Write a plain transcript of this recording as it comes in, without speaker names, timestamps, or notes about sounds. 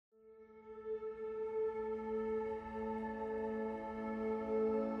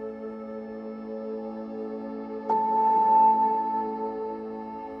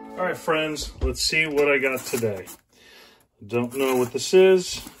right, friends, let's see what I got today. Don't know what this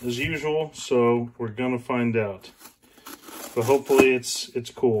is, as usual, so we're gonna find out. But hopefully it's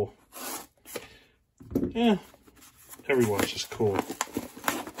cool. Yeah, every watch is cool.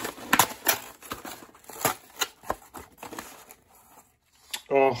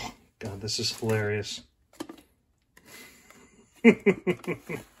 Oh, God, this is hilarious.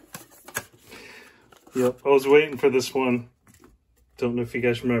 Yep, I was waiting for this one. Don't know if you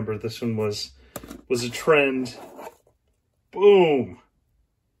guys remember, this one was a trend. Boom.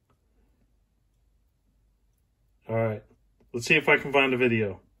 All right, let's see if I can find a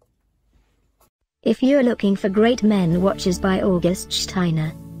video. If you're looking for great men watches by August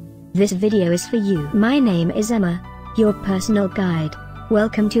Steiner, this video is for you. My name is Emma, your personal guide.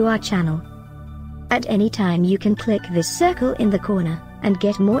 Welcome to our channel. At any time you can click this circle in the corner and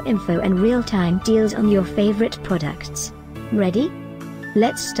get more info and real-time deals on your favorite products. Ready?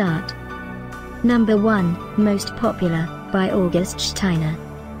 Let's start. Number 1, Most Popular, by August Steiner.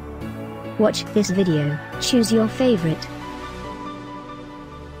 Watch this video, choose your favorite.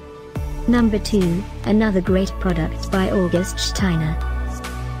 Number 2, another great product by August Steiner.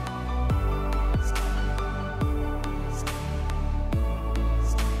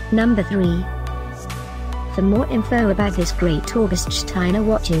 Number 3. For more info about this great August Steiner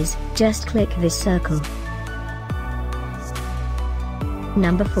watches, just click this circle.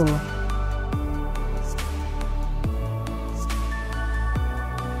 Number 4.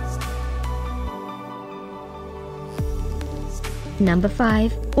 Number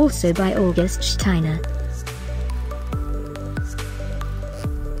 5, also by August Steiner.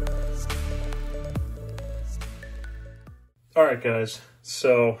 Alright guys,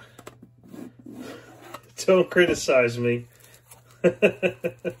 so don't criticize me.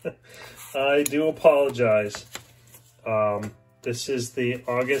 I do apologize. This is the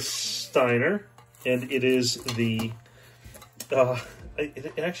August Steiner, and it is the,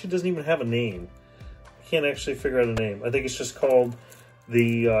 it actually doesn't even have a name. I can't actually figure out a name. I think it's just called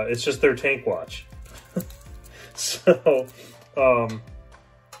the, it's just their tank watch. So,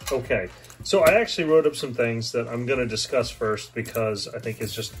 okay. So I actually wrote up some things that I'm going to discuss first because I think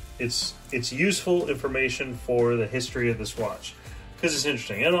it's just, it's useful information for the history of this watch. Because it's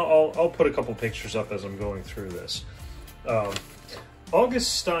interesting. And I'll put a couple pictures up as I'm going through this.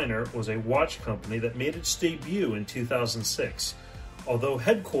 August Steiner was a watch company that made its debut in 2006. Although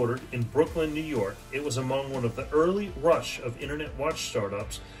headquartered in Brooklyn, New York, it was among one of the early rush of internet watch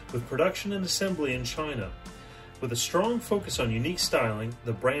startups with production and assembly in China. With a strong focus on unique styling,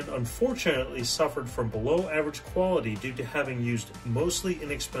 the brand unfortunately suffered from below average quality due to having used mostly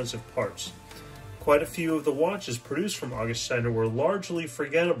inexpensive parts. Quite a few of the watches produced from August Steiner were largely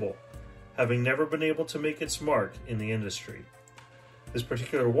forgettable, having never been able to make its mark in the industry. This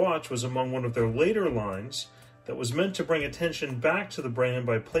particular watch was among one of their later lines that was meant to bring attention back to the brand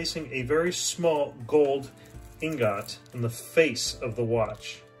by placing a very small gold ingot in the face of the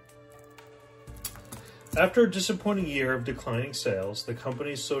watch. After a disappointing year of declining sales, the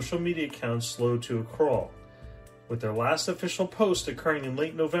company's social media accounts slowed to a crawl, with their last official post occurring in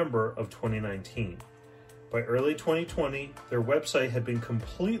late November of 2019. By early 2020, their website had been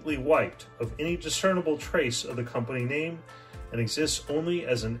completely wiped of any discernible trace of the company name and exists only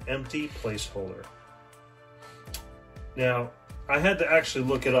as an empty placeholder. Now, I had to actually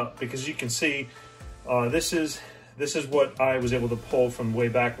look it up because you can see this is what I was able to pull from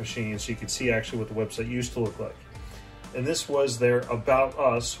Wayback Machine, so you can see actually what the website used to look like. And this was their About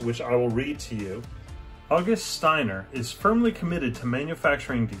Us, which I will read to you. August Steiner is firmly committed to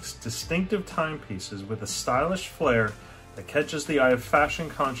manufacturing these distinctive timepieces with a stylish flair that catches the eye of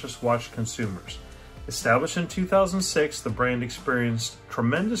fashion-conscious watch consumers. Established in 2006, the brand experienced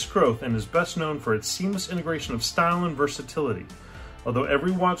tremendous growth and is best known for its seamless integration of style and versatility. Although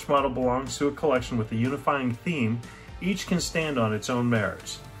every watch model belongs to a collection with a unifying theme, each can stand on its own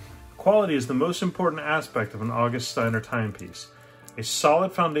merits. Quality is the most important aspect of an August Steiner timepiece. A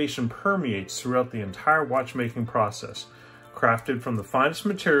solid foundation permeates throughout the entire watchmaking process. Crafted from the finest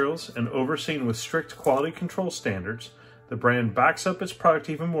materials and overseen with strict quality control standards, the brand backs up its product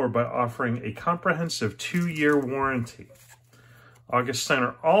even more by offering a comprehensive 2-year warranty. August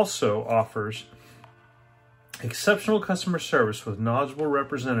Steiner also offers exceptional customer service with knowledgeable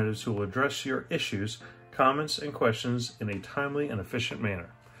representatives who will address your issues, comments, and questions in a timely and efficient manner.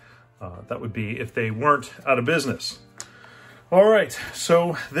 That would be if they weren't out of business. All right,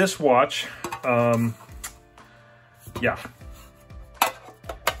 so this watch, yeah.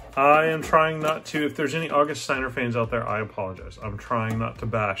 I am trying not to, if there's any August Steiner fans out there, I apologize. I'm trying not to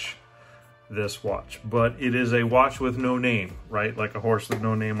bash this watch. But it is a watch with no name, right? Like a horse with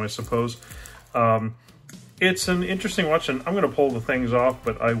no name, I suppose. It's an interesting watch, and I'm going to pull the things off,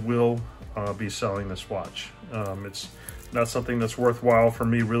 but I will be selling this watch. It's not something that's worthwhile for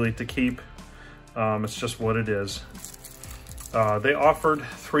me really to keep. It's just what it is. They offered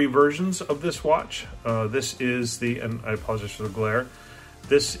 3 versions of this watch. This is the, and I apologize for the glare,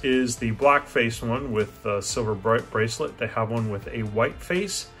 this is the black face one with a silver bracelet. They have one with a white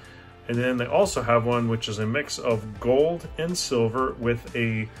face, and then they also have one which is a mix of gold and silver with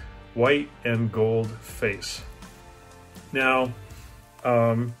a white and gold face. Now,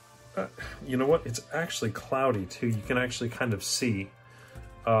 you know what? It's actually cloudy too. You can actually kind of see.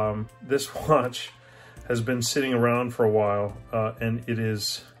 This watch has been sitting around for a while, and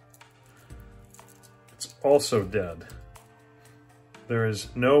it's also dead. There is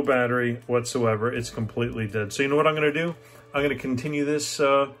no battery whatsoever. It's completely dead. So you know what I'm going to do? I'm going to continue this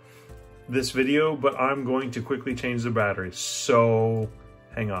this video, but I'm going to quickly change the battery. So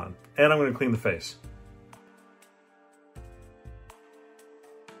hang on. And I'm going to clean the face.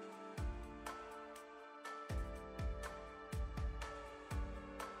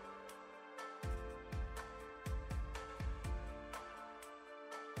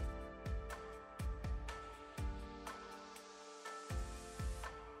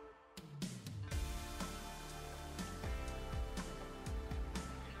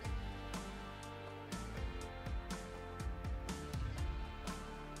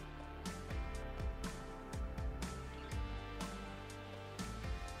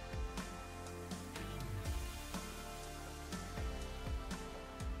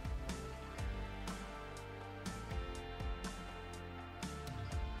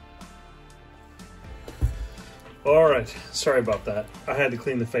 All right, sorry about that. I had to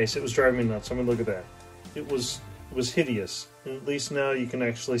clean the face. It was driving me nuts. I mean, look at that. It was hideous. And at least now you can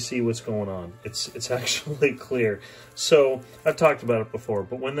actually see what's going on. It's actually clear. So I've talked about it before,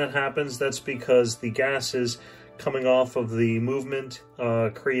 but when that happens, that's because the gases coming off of the movement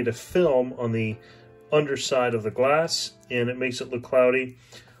create a film on the underside of the glass, and it makes it look cloudy.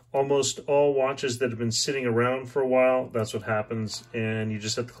 Almost all watches that have been sitting around for a while, that's what happens, and you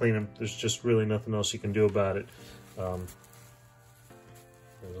just have to clean them. There's just really nothing else you can do about it. There's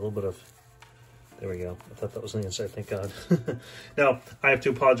a little bit of, there we go. I thought that was on the inside, thank God. Now, I have to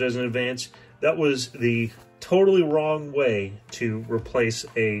apologize in advance. That was the totally wrong way to replace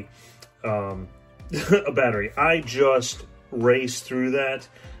a battery. I just raced through that.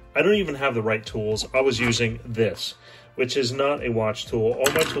 I don't even have the right tools. I was using this, which is not a watch tool.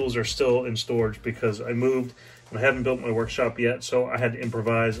 All my tools are still in storage because I moved and I haven't built my workshop yet, so I had to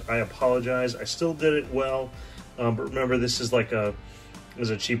improvise. I apologize. I still did it well, but remember, this is like a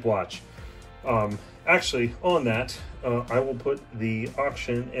cheap watch. Actually, on that, I will put the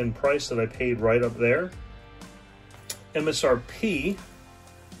auction and price that I paid right up there. MSRP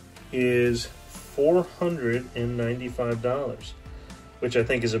is $495, which I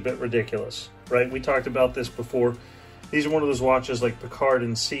think is a bit ridiculous, right? We talked about this before. These are one of those watches like Picard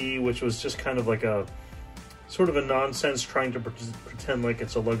and C, which was just kind of like a sort of a nonsense trying to pretend like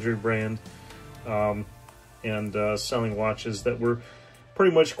it's a luxury brand, and selling watches that were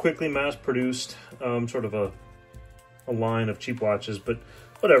pretty much quickly mass-produced, sort of a line of cheap watches. But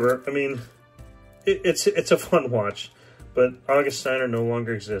whatever. I mean, it's a fun watch. But August Steiner no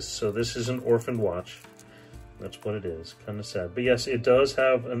longer exists, so this is an orphaned watch. That's what it is. Kind of sad. But yes, it does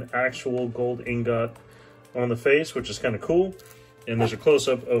have an actual gold ingot on the face, which is kind of cool. And there's a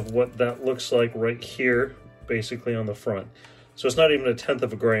close-up of what that looks like right here, basically on the front. So it's not even a 1/10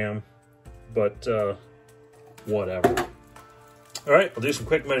 of a gram, but whatever. All right, I'll do some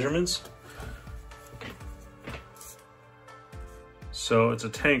quick measurements. So it's a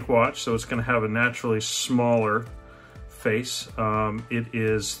tank watch, so it's going to have a naturally smaller face. It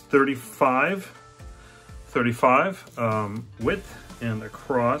is 35 width, and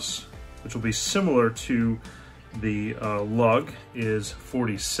across, which will be similar to the lug, is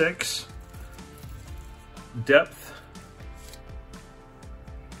 46. Depth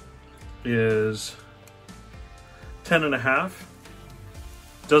is 10.5.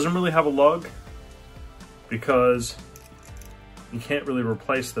 Doesn't really have a lug because you can't really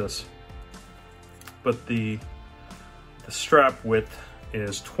replace this, but the strap width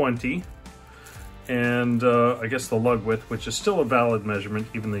is 20, and I guess the lug width, which is still a valid measurement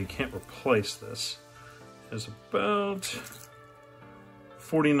even though you can't replace this, is about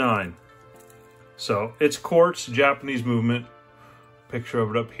 49. So it's quartz, Japanese movement. Picture of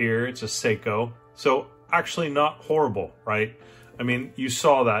it up here. It's a Seiko. So actually not horrible, right? I mean, you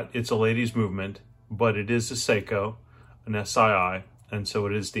saw that it's a ladies movement, but it is a Seiko, an SII, and so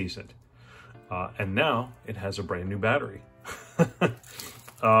it is decent. And now it has a brand new battery.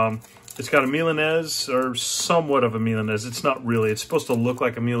 It's got a Milanese, or somewhat of a Milanese. It's not really. It's supposed to look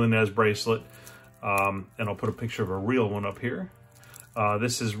like a Milanese bracelet. And I'll put a picture of a real one up here.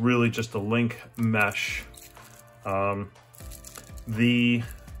 This is really just a link mesh. The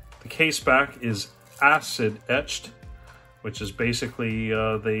case back is acid etched, which is basically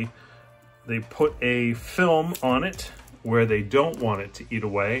they put a film on it where they don't want it to eat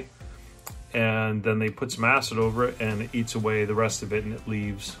away, and then they put some acid over it and it eats away the rest of it, and it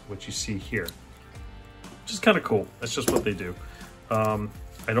leaves what you see here, which is kind of cool. That's just what they do. I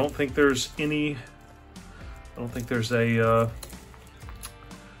don't think there's any, I mean,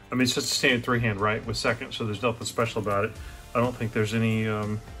 it's just a standard 3-hand, right, with second, so there's nothing special about it. I don't think there's any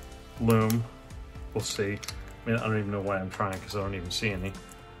loom. We'll see. I mean, I don't even know why I'm trying, because I don't even see any.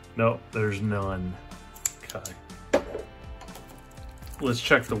 No, there's none. Okay. Let's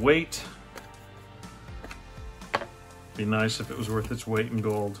check the weight. Be nice if it was worth its weight in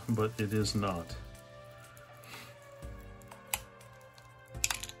gold, but it is not.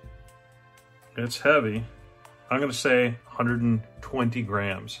 It's heavy. I'm going to say 120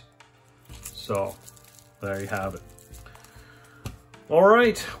 grams. So, there you have it. All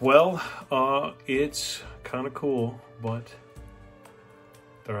right, well, it's kind of cool, but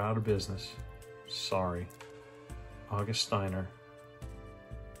they're out of business. Sorry. August Steiner.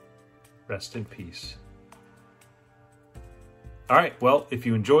 Rest in peace. All right, well, if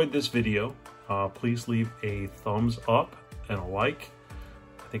you enjoyed this video, please leave a thumbs up and a like.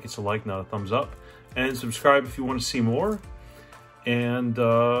 I think it's a like, not a thumbs up. And subscribe if you want to see more. And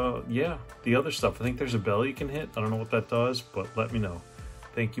yeah, the other stuff. I think there's a bell you can hit. I don't know what that does, but let me know.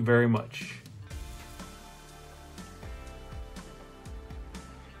 Thank you very much.